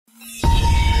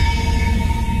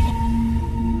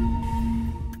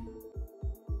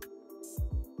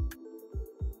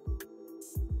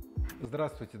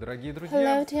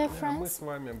Hello, dear friends.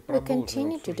 We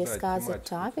continue to discuss the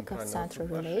topic of central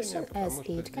relation as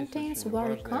it contains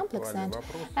very complex and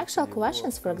actual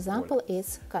questions. For example,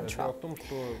 is control.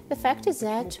 The fact is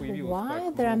that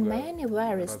why there are many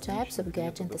various types of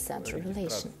getting the central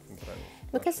relation.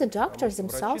 Because the doctors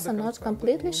themselves are not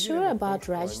completely sure about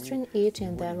registering it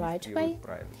in the right way.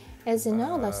 As you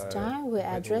know, last time we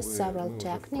addressed several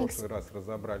techniques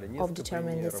of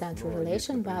determining the central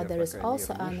relation, but there is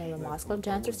also a neuromuscular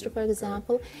dentistry, for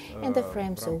example, in the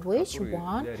frames of which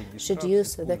one should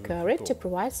use the current to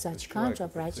provide such kind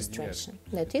of registration.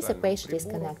 That is, a patient is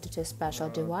connected to a special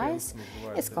device,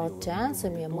 it's called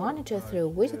contunue monitor, through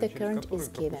which the current is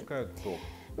given.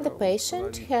 The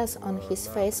patient has on his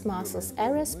face muscles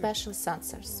area special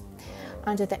sensors.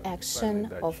 Under the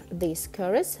action of these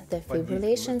currents, the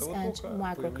fibrillations and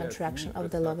microcontraction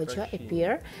of the lower jaw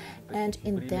appear, and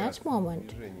in that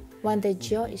moment, when the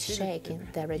jaw is shaking,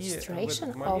 the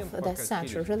registration of the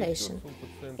central relation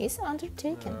is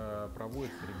undertaken.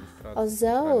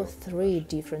 Although three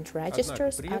different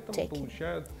registers are taken,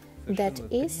 that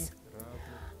is,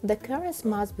 the currents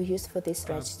must be used for this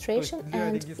registration,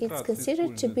 and it's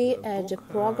considered to be a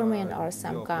deprogramming or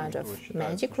some kind of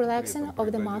magic relaxing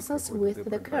of the muscles with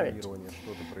the current.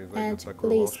 And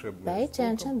please pay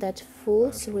attention that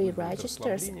full three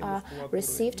registers are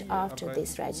received after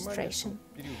this registration.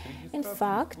 In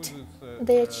fact,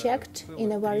 they are checked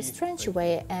in a very strange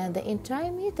way, and the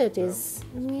entire method is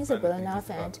miserable enough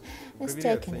and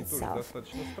mistaken itself,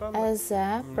 as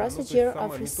a procedure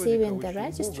of receiving the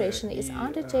registration is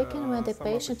undertaken when the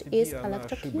patient is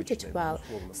electrocuted well,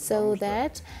 so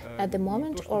that at the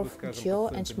moment of jaw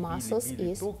and muscles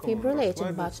is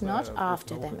fibrillating, but not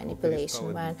after the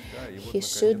manipulation, when he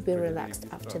should be relaxed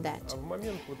after that.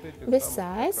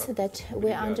 Besides that,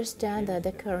 we understand that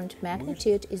the current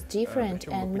magnitude is different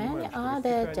and many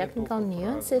other technical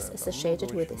nuances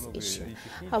associated with this issue.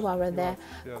 However, the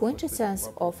quintessence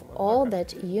of all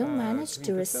that you manage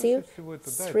to receive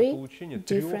three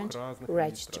different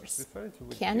registers.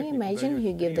 Can you imagine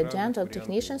you give the dental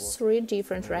technicians three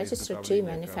different registers to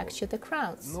manufacture the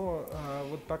crowns?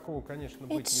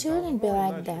 It shouldn't be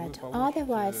like that.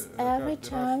 Otherwise, every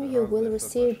time you will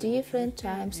receive different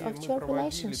types of your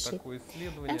relationship.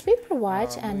 And we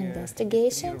provide an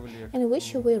investigation in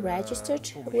which you will register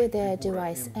with the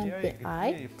device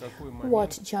MPI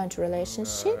what joint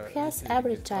relationship has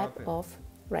every type of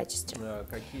register.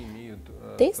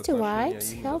 This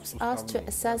device helps us to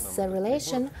assess the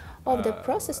relation of the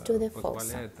process to the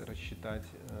fossa.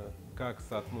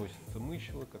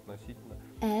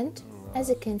 And as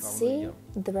you can see,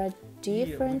 there are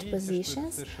different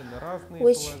positions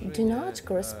which do not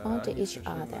correspond to each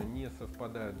other.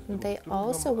 They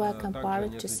also were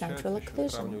compared to central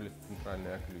occlusion.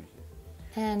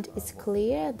 And it's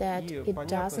clear that it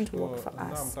doesn't work for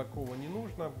us,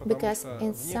 because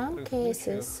in some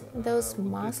cases those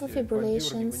muscle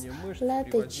fibrillations let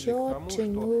the jaw to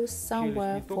move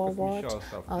somewhere forward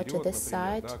or to the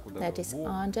side, that is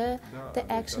under the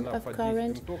action of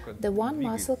current. The one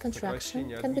muscle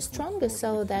contraction can be stronger,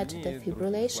 so that the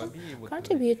fibrillation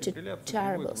contributes to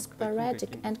terrible,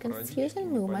 sporadic and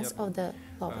confusing movements of the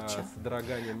lower jaw.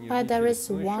 But there is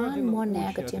one more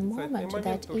negative moment,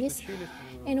 that is,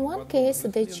 in one case,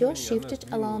 the jaw shifted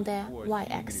along the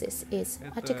y-axis, its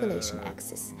articulation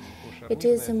axis. It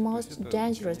is the most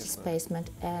dangerous displacement,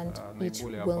 and it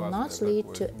will not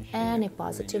lead to any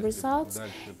positive results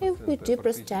if we do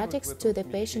prosthetics to the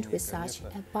patient with such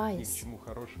a bias.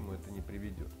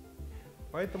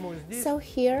 So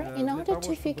here, in order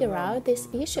to figure out this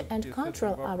issue and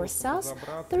control ourselves,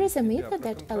 there is a method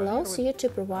that allows you to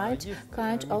provide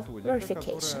kind of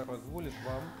verification.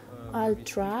 I'll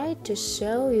try to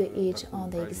show you it on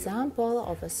the example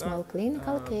of a small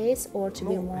clinical case, or to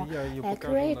be more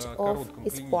accurate, of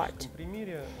its part.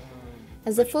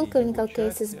 As the full clinical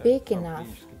case is big enough,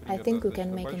 I think we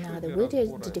can make another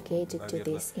video dedicated to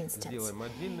this instance.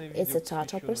 It's a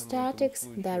total prosthetics,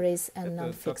 there is a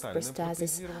non-fixed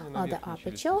prosthesis on the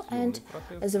upper jaw and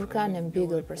a zirconium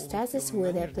buccal prosthesis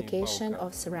with the application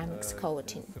of ceramics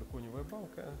coating.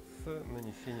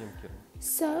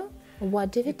 So,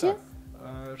 what do we do?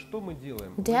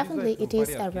 Definitely it is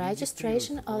a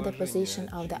registration of the position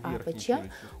of the upper jaw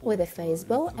with a face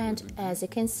bow, and as you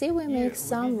can see, we make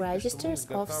some registers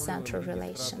of central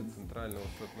relation.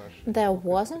 There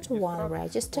wasn't one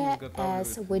register.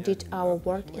 As we did our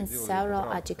work in several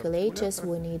articulators,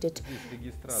 we needed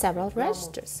several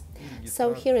registers.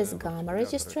 So here is gamma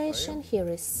registration, here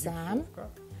is SAM,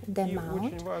 the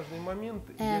mount,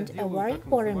 and a very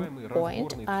important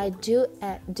point, I do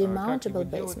a demountable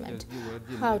basement.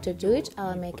 How to do it,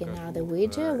 I'll make another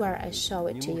video where I show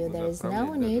it to you. There is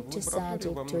no need to send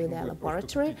it to the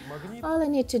laboratory. All I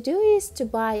need to do is to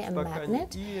buy a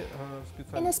magnet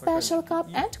in a special cup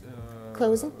and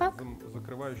closing pack.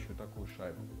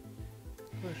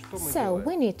 So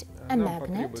we need a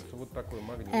magnet,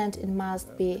 and it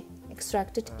must be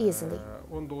extracted easily.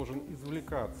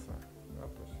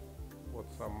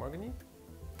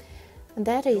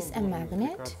 That is a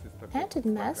magnet, and it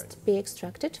must be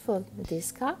extracted for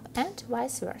this cup and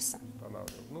vice versa.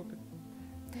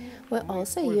 We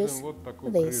also use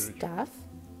this stuff.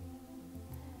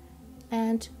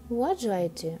 And what do I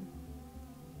do?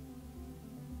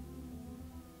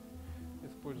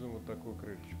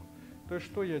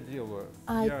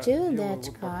 I do that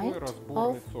kind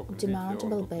of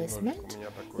demountable basement.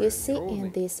 You see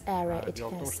in this area it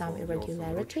has some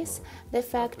irregularities. The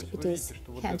fact it is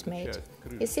handmade.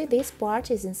 You see this part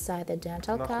is inside the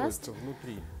dental cast,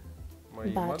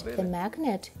 but the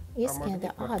magnet is in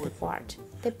the other part,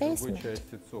 the basement.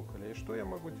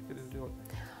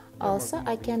 Also,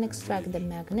 I can extract the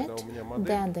magnet,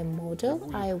 then the model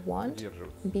I want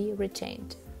be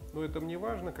retained.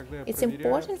 It's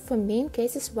important for me in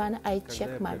cases when I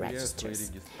check my registers,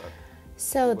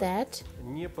 so that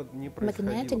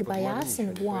magnetic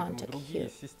biasing won't occur.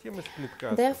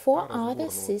 Therefore, other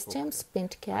systems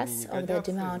print casts of the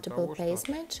demountable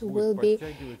basement will be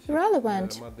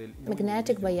irrelevant.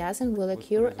 Magnetic biasing will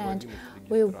occur and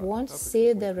we won't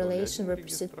see the relation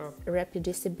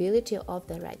reproducibility of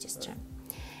the register.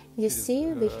 You see,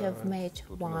 we have made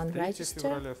one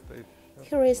register.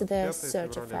 Here is the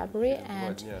 3rd of February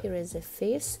and here is the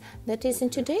 5th. That is, in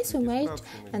 2 days we made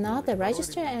another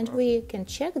register and we can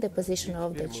check the position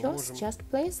of the jaws. Just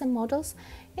place the models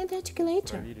in the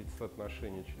articulator.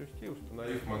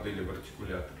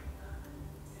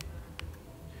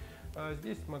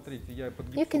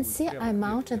 You can see I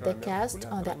mounted the cast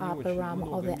on the upper ram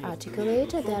of the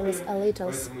articulator. There is a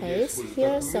little space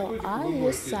here, so I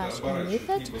use such a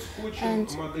method and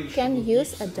can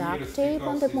use a duct tape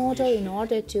on the model in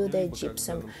order to the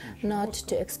gypsum, not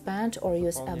to expand or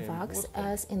use a wax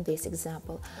as in this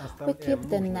example. We keep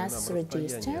the necessary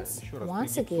distance.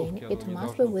 Once again, it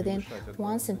must be within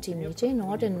 1 cm in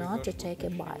order not to take a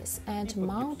bias, and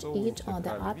mount it on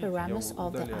the upper ramus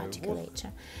of the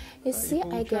articulator. You see,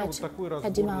 I get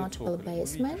a demountable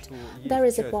basement. There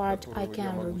is a part I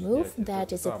can remove,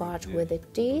 that is a part with the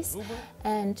teeth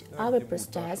and other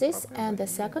prosthesis, and the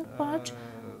second part,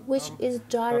 which is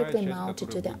directly mounted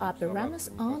to the upper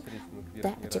ramus on the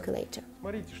articulator.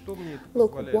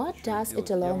 Look, what does it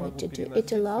allow me to do?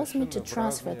 It allows me to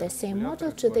transfer the same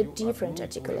model to the different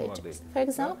articulators. For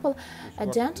example, a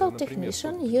dental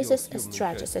technician uses a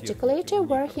stratus articulator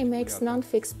where he makes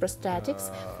non-fixed prosthetics,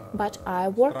 but I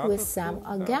work with some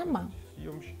gamma.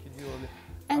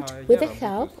 And with the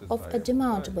help of a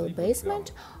demountable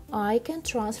basement, I can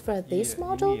transfer this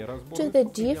model to the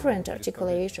different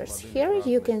articulators. Here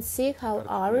you can see how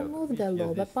I remove the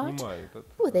lower part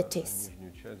with the teeth.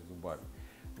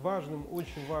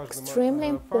 Extremely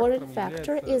important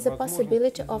factor is the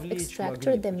possibility of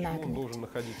extracting the magnet.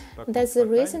 That's the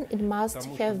reason it must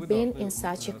have been in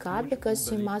such a cup,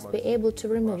 because you must be able to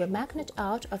remove a magnet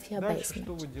out of your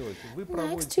basement.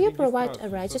 Next, you provide a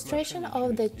registration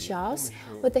of the jaws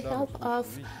with the help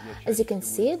of, as you can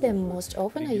see, the most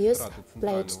often I use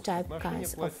plate-type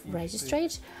kinds of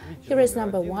registrage. Here is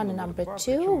number 1 and number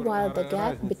 2, while the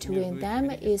gap between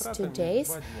them is 2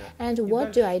 days. And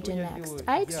what do I do next?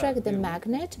 I extract the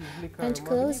magnet and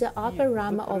close the upper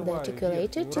ram of the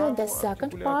articulator till the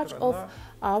second part of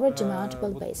our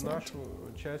demountable basement.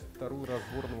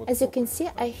 As you can see,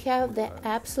 I have the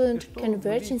absolute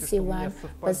convergence when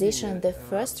positioning the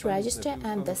first register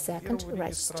and the second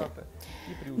register.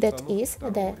 That is,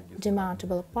 the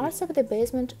demountable parts of the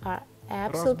basement are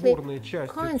absolutely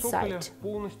coincide.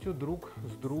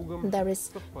 There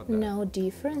is no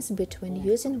difference between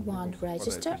using one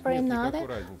register or another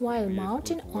while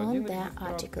mounting on the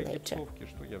articulator.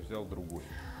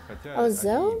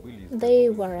 Although they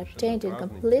were obtained in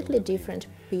completely different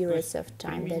periods of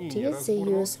time, that is, the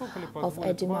use of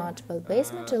a demountable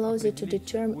basement allows you to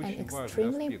determine an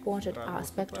extremely important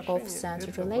aspect of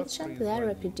sensory relation,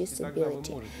 their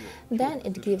reproducibility. Then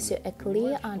it gives you a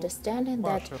clear understanding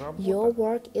that your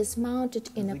work is mounted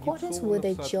in accordance with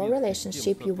the jaw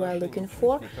relationship you were looking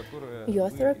for, your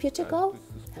therapeutic goal.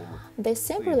 The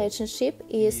same relationship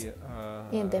is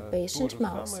in the patient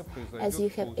mouse, as you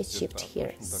have achieved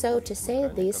here. So to say,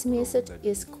 this method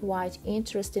is quite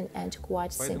interesting and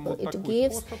quite simple. It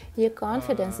gives you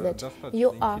confidence that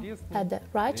you are at the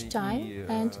right time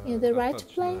and in the right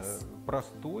place.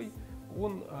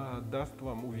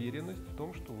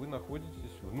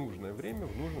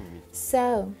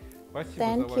 So,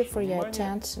 thank you for your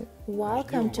attention.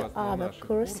 Welcome to our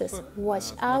courses.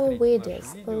 Watch our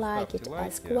videos, like it,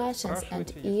 ask questions,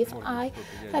 and if I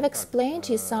have explained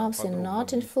you something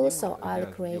not in full, so I'll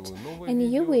create a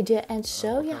new video and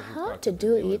show you how to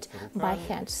do it by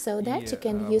hand, so that you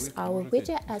can use our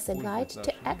video as a guide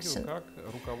to action.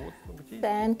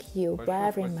 Thank you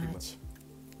very much.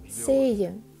 See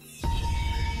you.